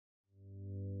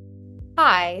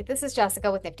Hi, this is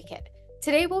Jessica with NiftyKit.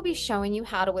 Today we'll be showing you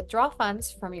how to withdraw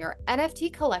funds from your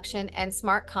NFT collection and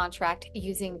smart contract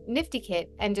using NiftyKit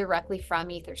and directly from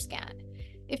Etherscan.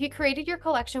 If you created your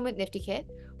collection with NiftyKit,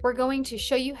 we're going to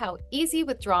show you how easy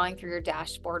withdrawing through your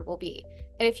dashboard will be.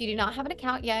 And if you do not have an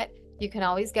account yet, you can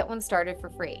always get one started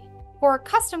for free. For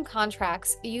custom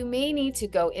contracts, you may need to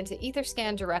go into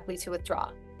Etherscan directly to withdraw.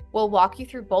 We'll walk you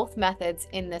through both methods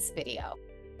in this video.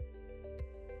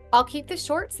 I'll keep this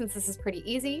short since this is pretty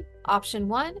easy. Option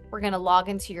 1, we're going to log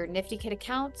into your NiftyKit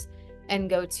account and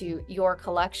go to Your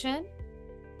Collection,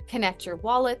 connect your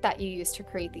wallet that you used to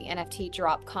create the NFT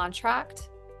drop contract,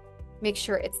 make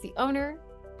sure it's the owner,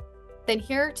 then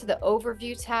here to the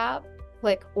Overview tab,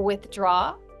 click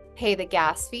Withdraw, pay the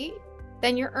gas fee,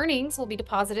 then your earnings will be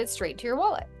deposited straight to your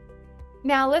wallet.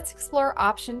 Now let's explore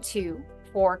option 2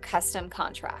 for custom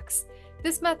contracts.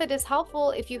 This method is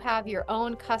helpful if you have your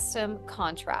own custom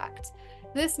contract.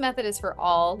 This method is for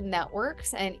all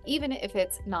networks and even if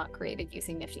it's not created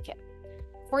using NiftyKit.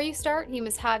 Before you start, you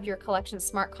must have your collection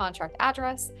smart contract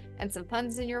address and some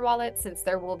funds in your wallet since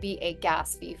there will be a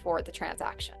gas fee for the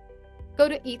transaction. Go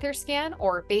to Etherscan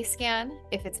or Basescan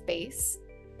if it's Base,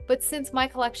 but since my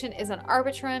collection is on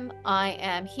Arbitrum, I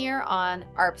am here on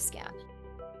Arbscan.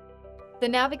 The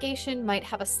navigation might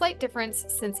have a slight difference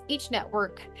since each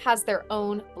network has their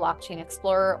own blockchain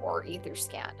explorer or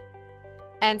Etherscan.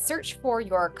 And search for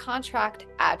your contract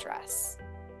address.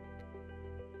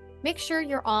 Make sure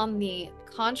you're on the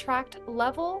contract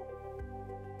level.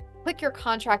 Click your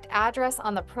contract address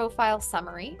on the profile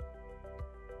summary.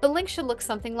 The link should look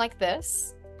something like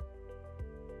this.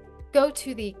 Go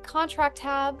to the contract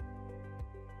tab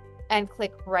and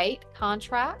click Write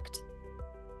Contract.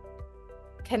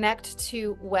 Connect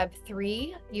to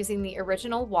Web3 using the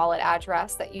original wallet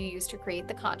address that you used to create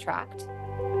the contract.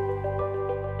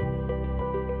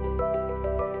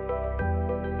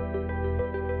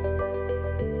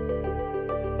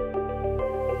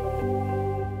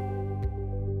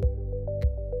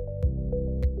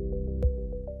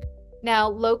 Now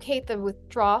locate the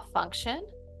withdraw function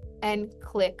and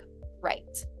click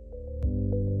Write.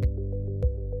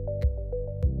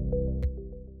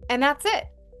 And that's it.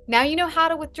 Now you know how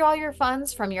to withdraw your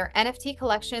funds from your NFT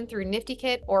collection through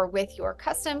NiftyKit or with your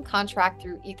custom contract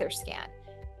through Etherscan.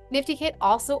 NiftyKit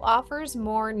also offers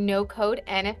more no-code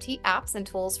NFT apps and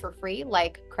tools for free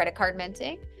like credit card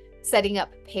minting, setting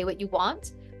up pay what you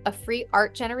want, a free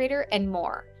art generator, and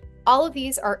more. All of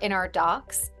these are in our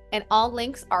docs, and all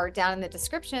links are down in the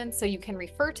description so you can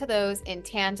refer to those in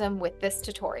tandem with this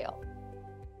tutorial.